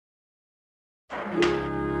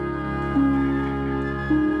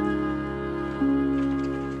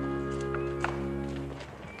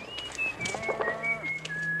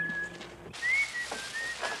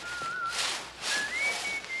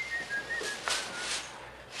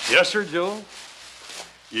Yes, sir, Joe.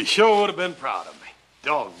 You sure would have been proud of me.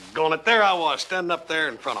 Doggone it, there I was, standing up there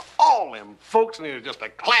in front of all them folks, and it was just a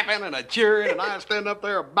clapping and a cheering, and I was standing up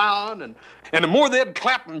there bowing, and the more they'd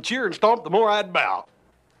clap and cheer and stomp, the more I'd bow.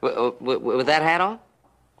 With that hat on?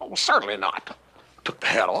 Oh, certainly not. Took the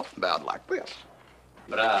hat off and bowed like this.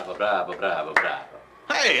 Bravo, bravo, bravo, bravo.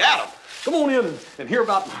 Hey, Adam, come on in and hear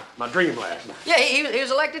about my dream last night. Yeah, he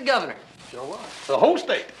was elected governor. Sure was. The whole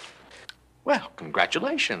state. Well,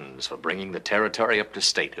 congratulations for bringing the territory up to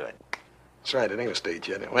statehood. That's right, it ain't a state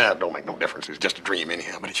yet. Well, it don't make no difference. It's just a dream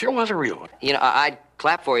anyhow, but it sure was a real one. You know, I'd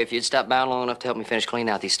clap for you if you'd stop bowing long enough to help me finish cleaning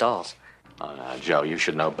out these stalls. Oh, now, Joe, you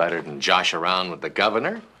should know better than josh around with the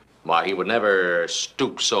governor. Why, he would never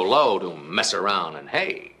stoop so low to mess around and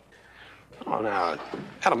hay. Oh, now,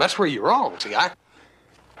 Adam, that's where you're wrong. See,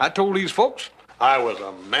 I told these folks I was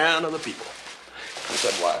a man of the people. I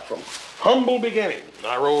said, why, from humble beginnings,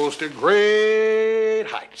 I rose to great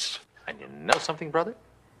heights. And you know something, brother?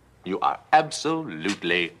 You are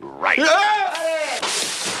absolutely right. Yeah!